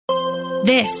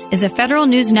This is a Federal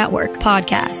News Network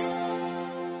podcast.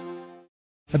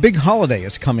 A big holiday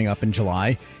is coming up in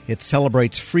July. It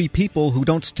celebrates free people who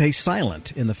don't stay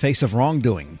silent in the face of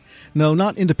wrongdoing. No,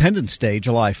 not Independence Day,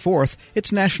 July 4th.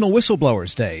 It's National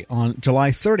Whistleblowers Day on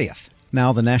July 30th.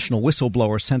 Now, the National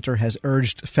Whistleblower Center has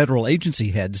urged federal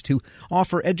agency heads to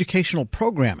offer educational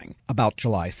programming about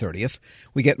July 30th.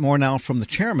 We get more now from the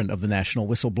chairman of the National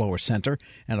Whistleblower Center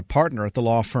and a partner at the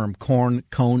law firm Korn,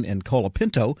 Cohn &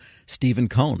 Colapinto, Stephen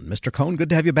Cohn. Mr. Cohn, good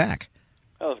to have you back.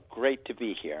 Oh, great to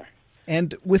be here.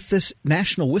 And with this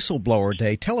National Whistleblower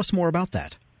Day, tell us more about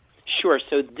that. Sure.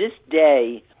 So this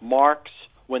day marks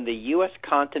when the U.S.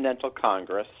 Continental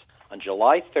Congress, on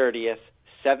July 30th,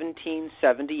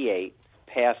 1778,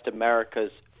 passed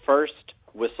America's first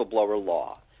whistleblower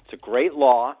law. It's a great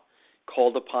law,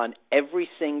 called upon every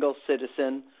single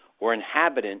citizen or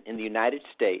inhabitant in the United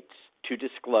States to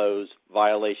disclose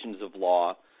violations of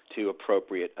law to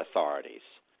appropriate authorities.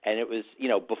 And it was,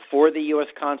 before the U.S.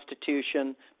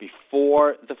 Constitution,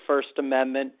 before the First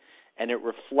Amendment, and it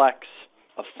reflects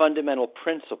a fundamental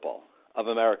principle of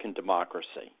American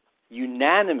democracy,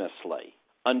 unanimously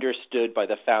understood by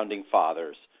the Founding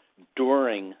Fathers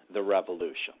during the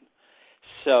Revolution.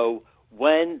 So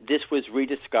when this was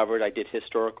rediscovered, I did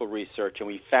historical research, and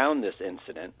we found this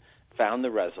incident, found the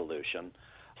resolution.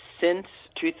 Since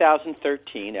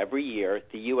 2013, every year,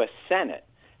 the U.S. Senate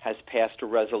has passed a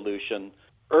resolution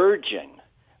urging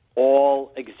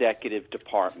all executive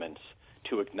departments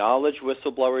to acknowledge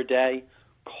Whistleblower Day,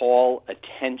 call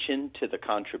attention to the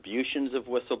contributions of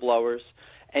whistleblowers,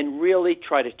 and really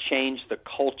try to change the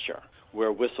culture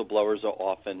where whistleblowers are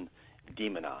often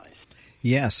demonized.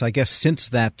 Yes, I guess since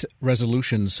that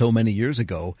resolution so many years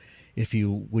ago, if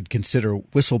you would consider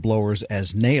whistleblowers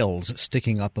as nails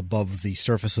sticking up above the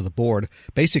surface of the board,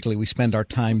 basically we spend our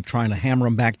time trying to hammer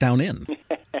them back down in.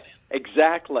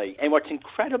 Exactly. And what's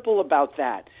incredible about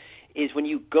that is when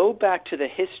you go back to the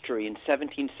history in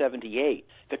 1778,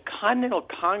 the Continental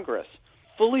Congress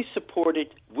fully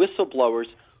supported whistleblowers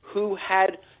who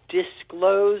had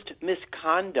disclosed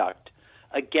misconduct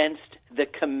against the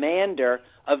commander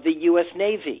of the U.S.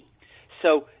 Navy.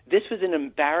 So this was an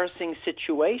embarrassing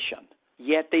situation,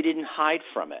 yet they didn't hide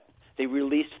from it. They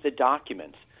released the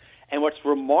documents. And what's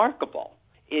remarkable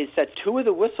is that two of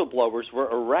the whistleblowers were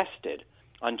arrested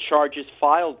on charges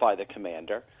filed by the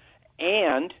commander,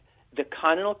 and the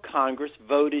Continental Congress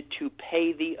voted to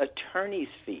pay the attorney's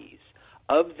fees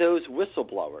of those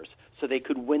whistleblowers so they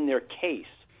could win their case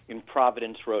in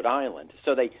Providence, Rhode Island.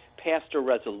 So they passed a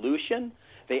resolution,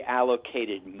 they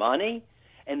allocated money,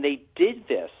 and they did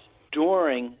this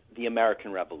during the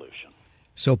American Revolution.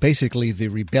 So basically the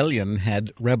rebellion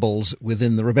had rebels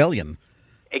within the rebellion.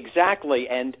 Exactly,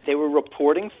 and they were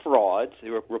reporting frauds, they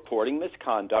were reporting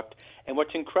misconduct, and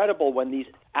what's incredible, when these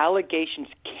allegations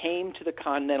came to the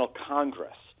Continental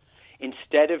Congress,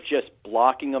 instead of just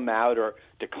blocking them out or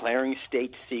declaring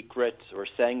state secrets or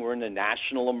saying we're in a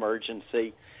national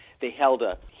emergency, they held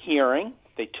a hearing,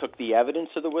 they took the evidence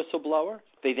of the whistleblower,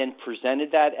 they then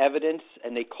presented that evidence,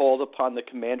 and they called upon the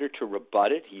commander to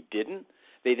rebut it. He didn't.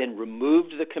 They then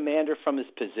removed the commander from his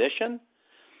position,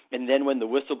 and then when the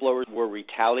whistleblowers were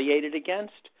retaliated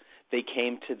against, they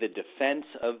came to the defense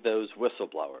of those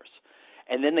whistleblowers.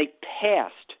 And then they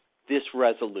passed this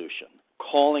resolution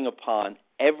calling upon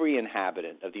every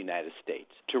inhabitant of the United States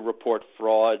to report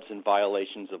frauds and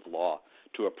violations of law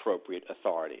to appropriate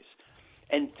authorities.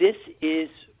 And this is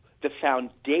the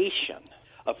foundation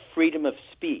of freedom of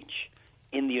speech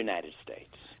in the United States.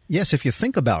 Yes, if you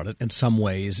think about it in some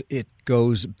ways, it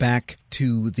goes back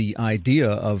to the idea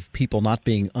of people not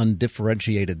being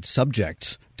undifferentiated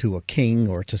subjects to a king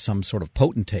or to some sort of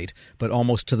potentate, but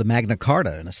almost to the Magna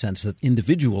Carta in a sense that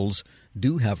individuals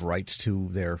do have rights to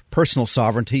their personal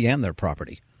sovereignty and their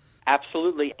property.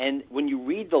 Absolutely. And when you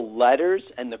read the letters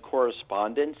and the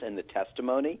correspondence and the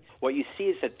testimony, what you see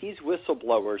is that these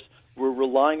whistleblowers were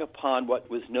relying upon what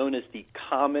was known as the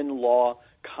common law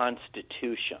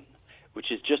constitution,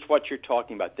 which is just what you're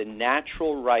talking about, the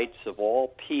natural rights of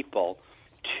all people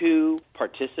to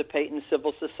participate in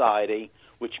civil society,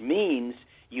 which means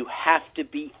you have to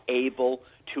be able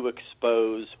to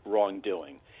expose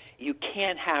wrongdoing. You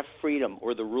can't have freedom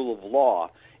or the rule of law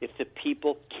if the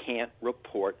people can't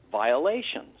report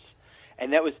violations.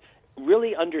 And that was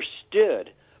really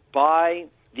understood by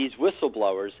these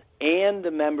whistleblowers and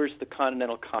the members of the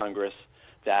Continental Congress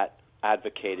that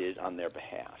advocated on their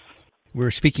behalf.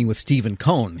 We're speaking with Stephen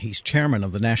Cohn. He's chairman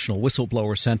of the National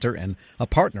Whistleblower Center and a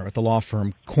partner at the law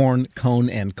firm Korn, Cohn &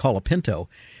 Colapinto.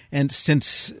 And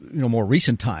since more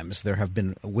recent times, there have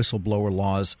been whistleblower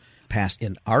laws passed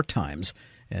in our times.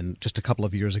 And just a couple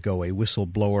of years ago, a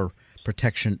whistleblower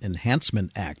Protection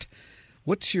Enhancement Act.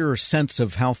 What's your sense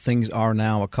of how things are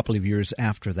now a couple of years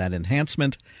after that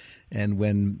enhancement, and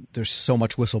when there's so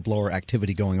much whistleblower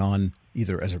activity going on,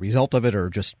 either as a result of it or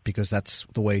just because that's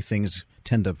the way things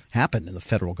tend to happen in the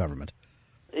federal government?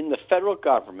 In the federal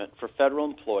government, for federal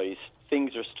employees,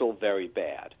 things are still very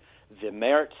bad. The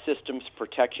Merit Systems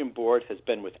Protection Board has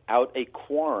been without a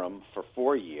quorum for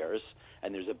 4 years,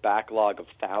 and there's a backlog of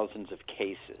thousands of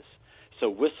cases.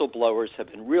 So whistleblowers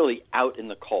have been really out in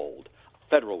the cold,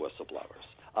 federal whistleblowers.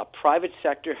 Private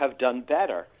sector have done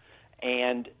better,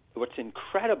 and what's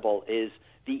incredible is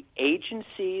the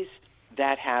agencies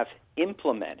that have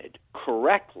implemented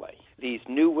correctly these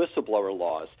new whistleblower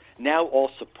laws now all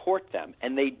support them,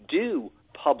 and they do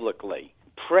publicly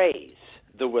praise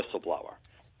the whistleblower.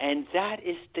 And that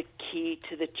is the key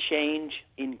to the change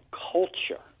in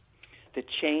culture, the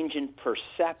change in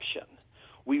perception.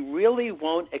 We really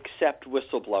won't accept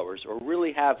whistleblowers or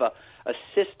really have a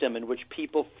system in which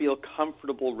people feel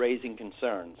comfortable raising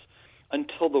concerns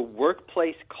until the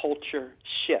workplace culture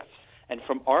shifts. And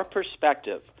from our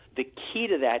perspective, the key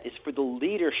to that is for the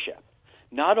leadership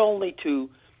not only to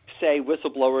say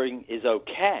whistleblowing is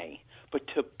okay, but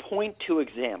to point to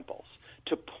examples,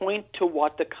 to point to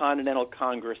what the Continental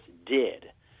Congress did,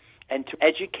 and to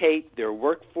educate their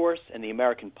workforce and the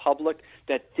American public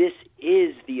that this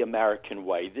is the American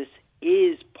way. This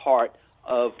is part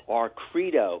of our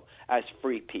credo as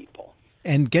free people.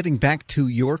 And getting back to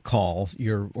your call,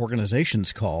 your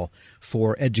organization's call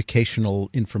for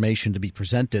educational information to be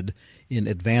presented in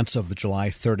advance of the July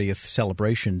 30th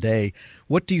celebration day,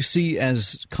 what do you see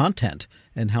as content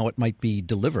and how it might be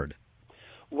delivered?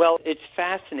 Well, it's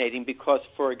fascinating because,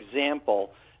 for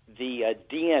example, the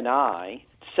DNI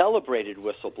celebrated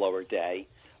Whistleblower Day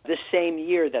the same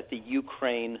year that the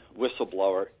Ukraine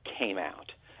whistleblower came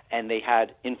out. And they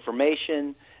had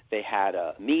information, they had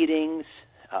meetings,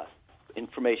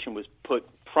 information was put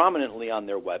prominently on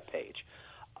their webpage.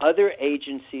 Other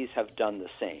agencies have done the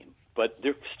same, but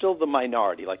they're still the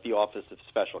minority, like the Office of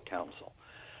Special Counsel.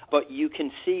 But you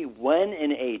can see when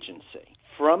an agency,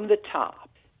 from the top,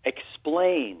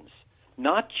 explains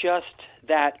not just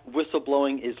that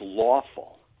whistleblowing is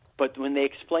lawful, but when they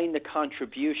explain the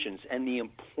contributions and the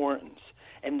importance,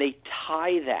 and they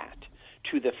tie that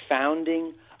to the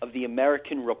founding of the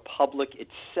American Republic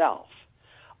itself,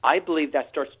 I believe that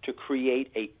starts to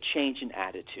create a change in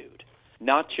attitude,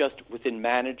 not just within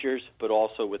managers, but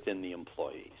also within the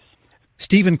employees.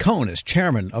 Stephen Cohn is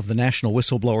chairman of the National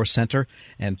Whistleblower Center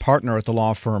and partner at the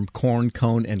law firm Korn,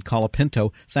 Cohn, and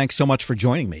Colapinto. Thanks so much for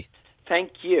joining me.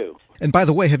 Thank you. And by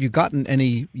the way, have you gotten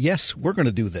any, yes, we're going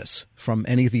to do this, from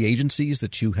any of the agencies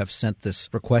that you have sent this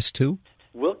request to?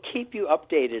 We'll keep you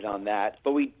updated on that,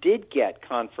 but we did get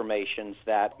confirmations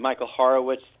that Michael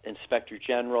Horowitz, Inspector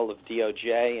General of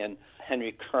DOJ, and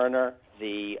Henry Kerner,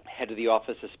 the head of the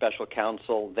Office of Special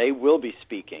Counsel, they will be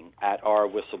speaking at our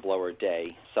Whistleblower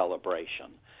Day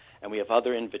celebration. And we have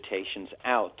other invitations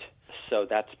out, so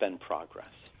that's been progress.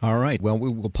 All right. Well, we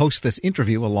will post this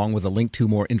interview along with a link to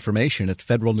more information at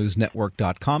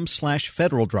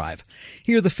federalnewsnetwork.com/Federal Drive.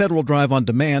 Hear the Federal Drive on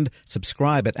demand.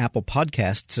 Subscribe at Apple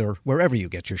Podcasts or wherever you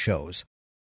get your shows.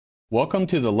 Welcome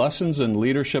to the Lessons in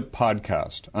Leadership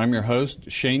podcast. I'm your host,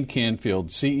 Shane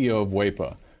Canfield, CEO of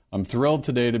WEPA. I'm thrilled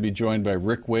today to be joined by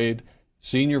Rick Wade,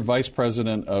 Senior Vice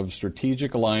President of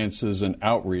Strategic Alliances and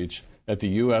Outreach at the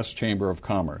U.S. Chamber of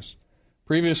Commerce.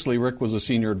 Previously, Rick was a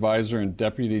senior advisor and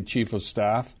deputy chief of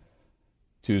staff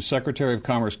to Secretary of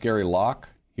Commerce Gary Locke.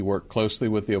 He worked closely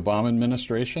with the Obama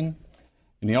administration,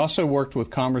 and he also worked with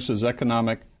Commerce's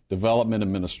Economic Development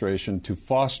Administration to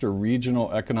foster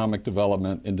regional economic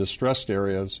development in distressed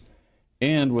areas,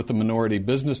 and with the Minority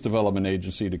Business Development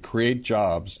Agency to create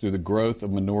jobs through the growth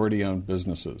of minority-owned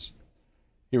businesses.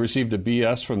 He received a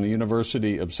BS from the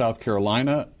University of South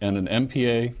Carolina and an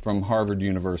MPA from Harvard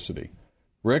University.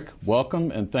 Rick, welcome,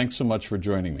 and thanks so much for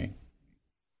joining me.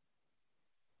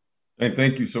 And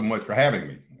thank you so much for having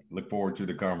me. Look forward to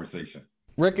the conversation.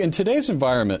 Rick, in today's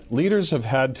environment, leaders have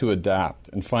had to adapt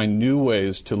and find new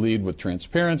ways to lead with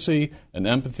transparency and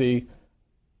empathy.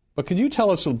 But could you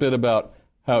tell us a bit about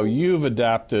how you've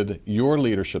adapted your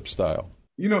leadership style?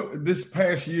 You know, this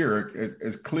past year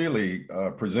has clearly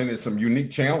presented some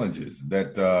unique challenges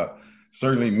that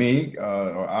certainly me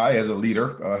or I as a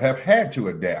leader have had to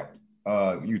adapt.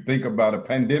 You think about a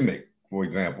pandemic, for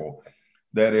example,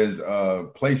 that has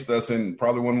placed us in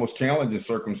probably one of the most challenging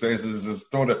circumstances is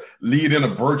sort of lead in a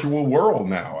virtual world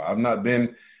now. I've not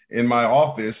been in my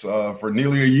office for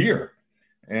nearly a year.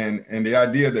 And the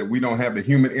idea that we don't have the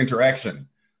human interaction,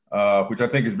 which I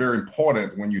think is very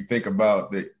important when you think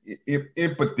about the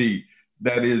empathy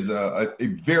that is a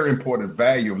very important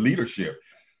value of leadership.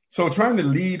 So trying to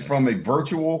lead from a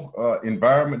virtual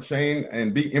environment, Shane,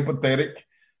 and be empathetic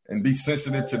and be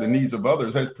sensitive to the needs of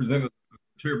others has presented a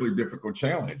terribly difficult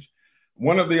challenge.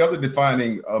 One of the other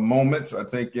defining moments, I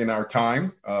think, in our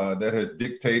time that has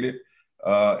dictated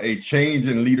a change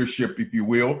in leadership, if you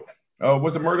will,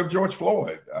 was the murder of George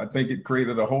Floyd. I think it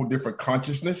created a whole different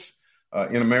consciousness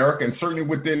in America, and certainly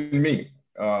within me,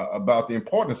 about the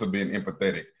importance of being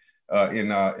empathetic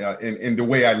in the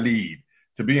way I lead,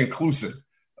 to be inclusive,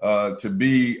 to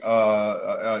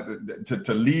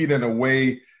lead in a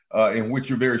way in which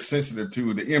you're very sensitive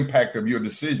to the impact of your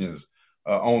decisions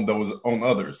on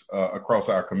others across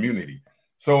our community.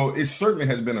 So it certainly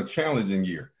has been a challenging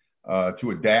year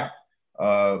to adapt,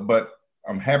 but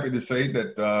I'm happy to say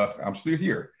that I'm still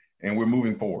here and we're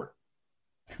moving forward.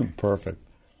 Perfect.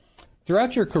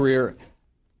 Throughout your career,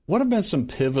 what have been some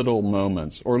pivotal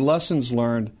moments or lessons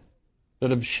learned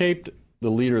that have shaped the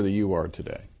leader that you are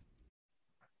today?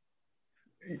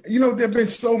 You know, there have been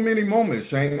so many moments,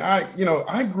 Shane.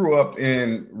 I grew up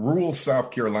in rural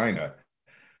South Carolina.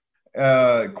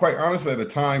 Quite honestly, at a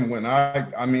time when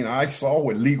I saw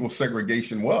what legal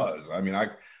segregation was.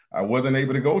 I wasn't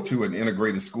able to go to an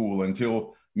integrated school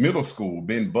until middle school,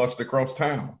 being bused across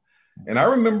town. And I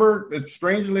remember, as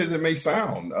strangely as it may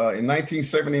sound, in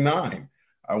 1979,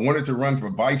 I wanted to run for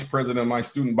vice president of my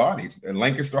student body at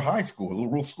Lancaster High School, a little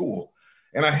rural school.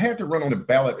 And I had to run on the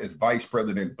ballot as vice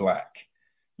president black,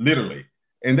 literally.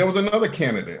 And there was another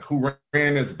candidate who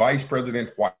ran as vice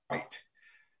president white.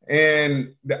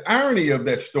 And the irony of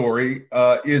that story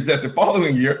is that the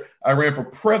following year, I ran for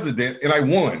president and I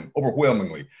won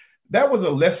overwhelmingly. That was a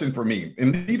lesson for me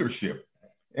in leadership.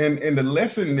 And the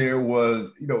lesson there was,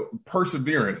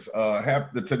 perseverance,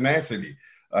 have the tenacity,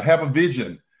 have a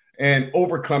vision, and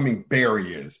overcoming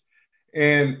barriers.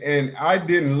 And I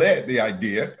didn't let the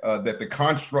idea that the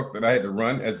construct that I had to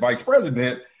run as vice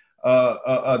president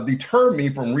deter me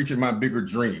from reaching my bigger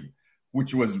dream,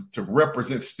 which was to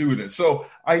represent students. So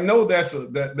I know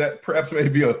that perhaps may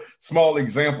be a small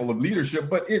example of leadership,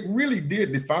 but it really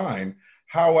did define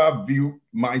how I view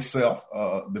myself,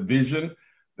 the vision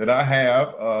that I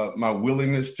have, my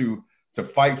willingness to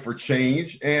fight for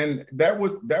change. And that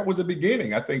was the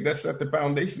beginning. I think that set the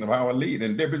foundation of how I lead.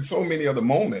 And there have been so many other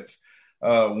moments.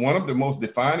 One of the most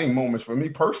defining moments for me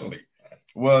personally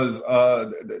was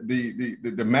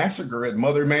the massacre at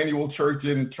Mother Emanuel Church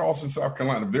in Charleston, South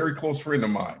Carolina. A very close friend of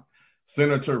mine,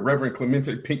 Senator Reverend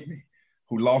Clemente Pinckney,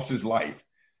 who lost his life.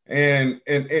 And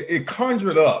it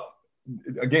conjured up,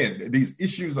 again, these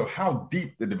issues of how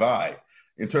deep the divide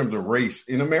in terms of race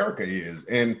in America is.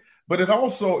 But it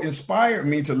also inspired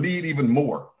me to lead even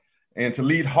more and to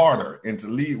lead harder and to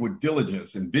lead with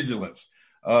diligence and vigilance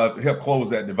to help close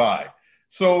that divide.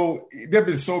 So there have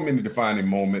been so many defining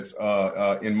moments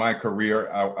in my career.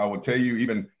 I will tell you,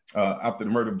 even after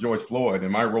the murder of George Floyd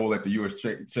and my role at the U.S.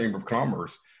 Chamber of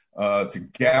Commerce to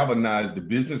galvanize the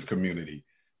business community,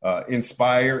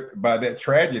 inspired by that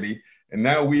tragedy. And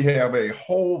now we have a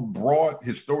whole broad,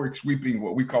 historic, sweeping,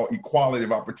 what we call equality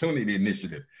of opportunity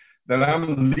initiative that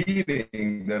I'm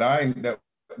leading, that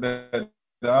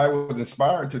I was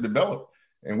inspired to develop.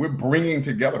 And we're bringing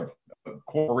together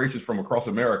corporations from across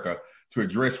America to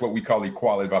address what we call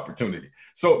equality of opportunity.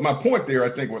 So my point there, I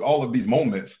think, with all of these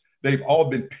moments, they've all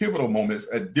been pivotal moments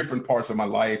at different parts of my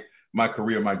life, my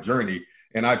career, my journey.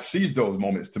 And I've seized those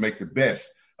moments to make the best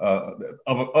of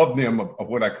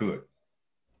what I could.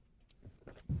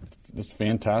 It's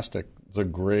fantastic. It's a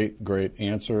great, great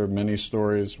answer. Many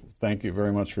stories. Thank you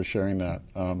very much for sharing that.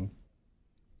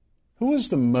 Who is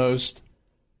the most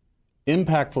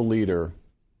impactful leader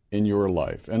in your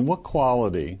life, and what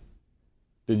quality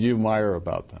did you admire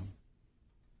about them?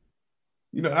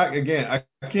 I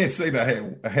can't say that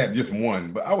I had just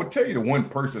one, but I would tell you the one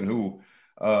person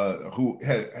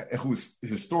whose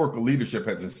historical leadership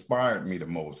has inspired me the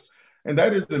most, and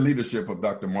that is the leadership of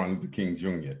Dr. Martin Luther King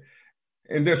Jr.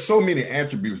 And there's so many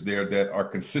attributes there that are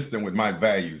consistent with my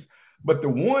values. But the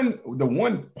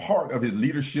one part of his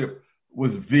leadership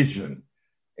was vision.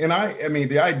 And I mean,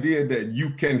 the idea that you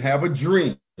can have a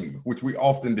dream, which we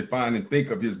often define and think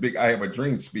of his big "I have a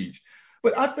dream" speech.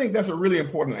 But I think that's a really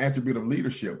important attribute of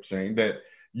leadership, Shane, that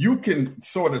you can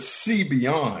sort of see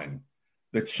beyond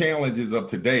the challenges of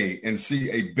today and see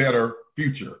a better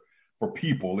future for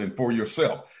people and for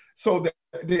yourself. So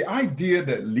the idea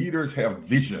that leaders have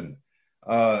vision,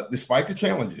 despite the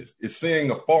challenges, is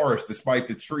seeing a forest despite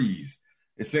the trees,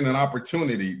 it's seeing an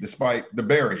opportunity despite the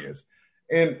barriers.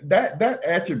 And that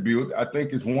attribute, I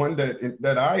think, is one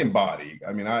that I embody.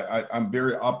 I mean, I'm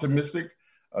very optimistic,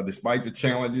 despite the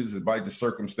challenges, despite the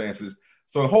circumstances.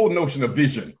 So the whole notion of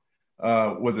vision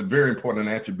was a very important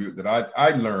attribute that I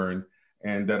learned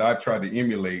and that I've tried to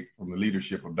emulate from the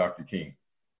leadership of Dr. King.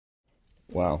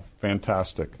 Wow,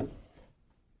 fantastic.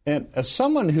 And as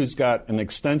someone who's got an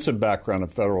extensive background in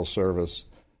federal service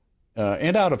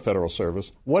and out of federal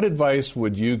service, what advice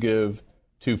would you give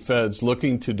to feds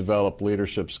looking to develop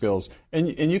leadership skills? And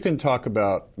you can talk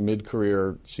about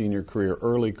mid-career, senior career,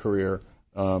 early career.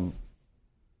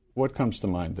 What comes to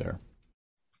mind there?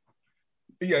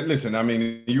 Yeah, listen, I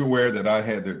mean, you're aware that I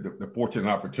had the fortunate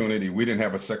opportunity. We didn't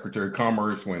have a Secretary of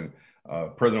Commerce when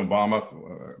President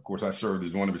Obama, of course, I served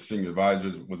as one of his senior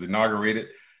advisors, was inaugurated.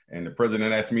 And the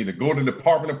president asked me to go to the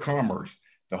Department of Commerce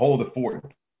to hold the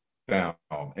fort down.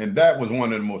 And that was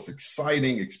one of the most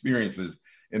exciting experiences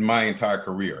in my entire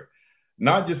career,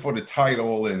 not just for the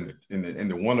title and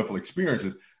the wonderful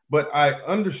experiences, but I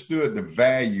understood the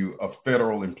value of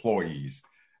federal employees.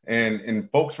 And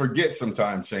folks forget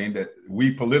sometimes, Shane, that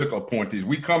we political appointees,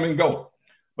 we come and go.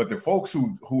 But the folks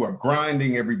who are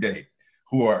grinding every day,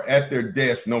 who are at their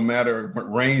desk no matter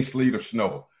rain, sleet, or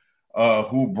snow,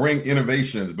 who bring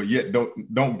innovations, but yet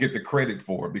don't get the credit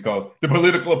for it because the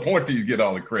political appointees get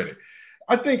all the credit.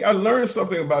 I think I learned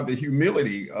something about the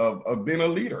humility of being a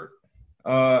leader.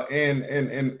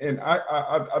 And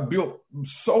I built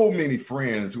so many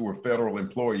friends who were federal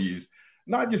employees,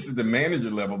 not just at the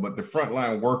manager level, but the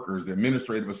frontline workers, the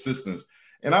administrative assistants.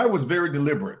 And I was very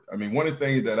deliberate. I mean, one of the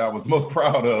things that I was most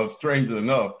proud of, strangely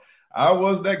enough, I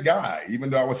was that guy, even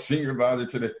though I was senior advisor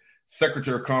to the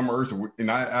Secretary of Commerce, and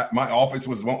my office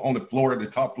was on the floor, the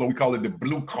top floor. We call it the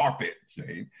blue carpet,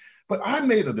 Shane. But I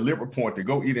made a deliberate point to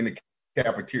go eat in the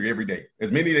cafeteria every day,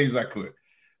 as many days as I could,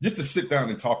 just to sit down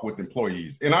and talk with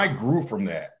employees. And I grew from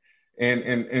that.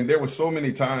 And there were so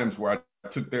many times where I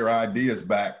took their ideas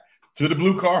back to the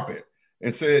blue carpet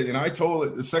and said, and I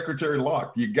told the Secretary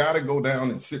Locke, you got to go down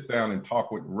and sit down and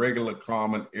talk with regular,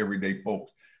 common, everyday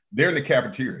folks. They're in the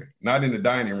cafeteria, not in the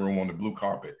dining room on the blue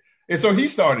carpet. And so he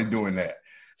started doing that.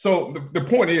 So the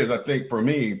point is, I think for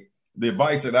me, the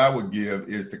advice that I would give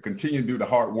is to continue to do the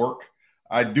hard work.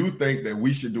 I do think that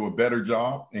we should do a better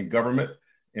job in government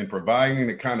in providing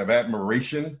the kind of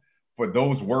admiration for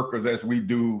those workers as we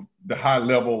do the high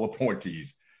level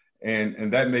appointees.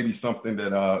 And that may be something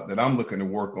that I'm looking to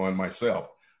work on myself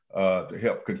to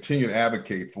help continue to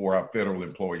advocate for our federal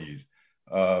employees.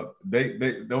 Those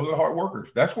are hard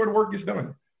workers. That's where the work gets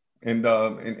done. And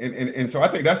so I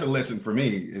think that's a lesson for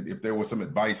me. If there was some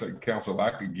advice and counsel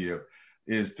I could give,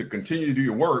 is to continue to do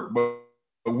your work, but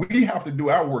we have to do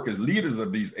our work as leaders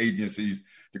of these agencies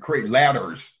to create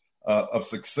ladders of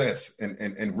success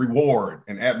and reward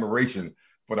and admiration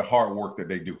for the hard work that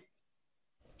they do.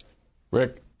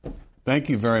 Rick, thank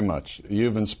you very much.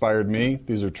 You've inspired me.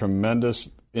 These are tremendous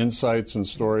insights and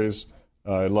stories.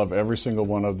 I love every single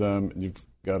one of them. You've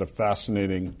got a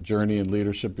fascinating journey in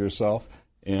leadership yourself.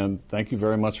 And thank you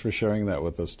very much for sharing that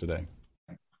with us today.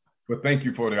 Well, thank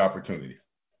you for the opportunity.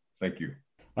 Thank you.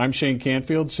 I'm Shane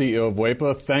Canfield, CEO of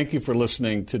WEPA. Thank you for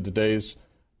listening to today's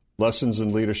Lessons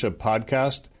in Leadership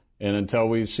podcast. And until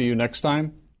we see you next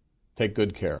time, take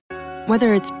good care.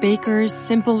 Whether it's Baker's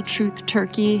Simple Truth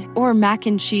Turkey or mac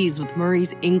and cheese with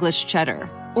Murray's English Cheddar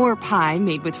or pie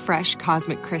made with fresh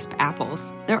Cosmic Crisp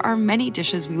apples, there are many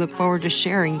dishes we look forward to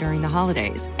sharing during the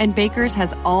holidays. And Baker's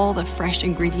has all the fresh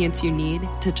ingredients you need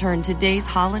to turn today's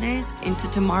holidays into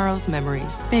tomorrow's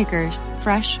memories. Baker's,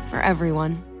 fresh for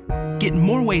everyone. Get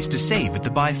more ways to save at the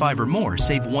Buy 5 or More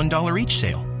Save $1 each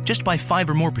sale. Just buy 5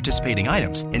 or more participating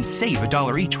items and save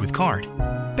 $1 each with card.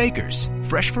 Baker's,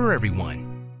 fresh for everyone.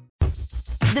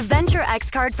 The Venture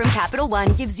X card from Capital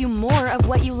One gives you more of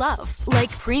what you love, like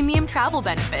premium travel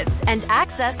benefits and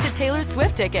access to Taylor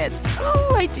Swift tickets.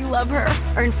 Oh, I do love her.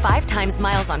 Earn 5 times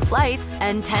miles on flights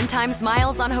and 10 times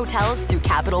miles on hotels through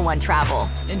Capital One Travel.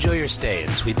 Enjoy your stay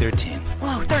in Suite 13.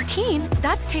 Whoa, 13?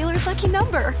 That's Taylor's lucky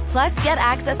number. Plus, get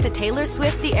access to Taylor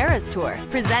Swift The Eras Tour,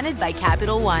 presented by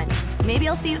Capital One. Maybe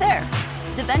I'll see you there.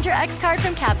 The Venture X card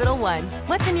from Capital One.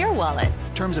 What's in your wallet?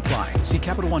 Terms apply. See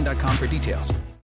CapitalOne.com for details.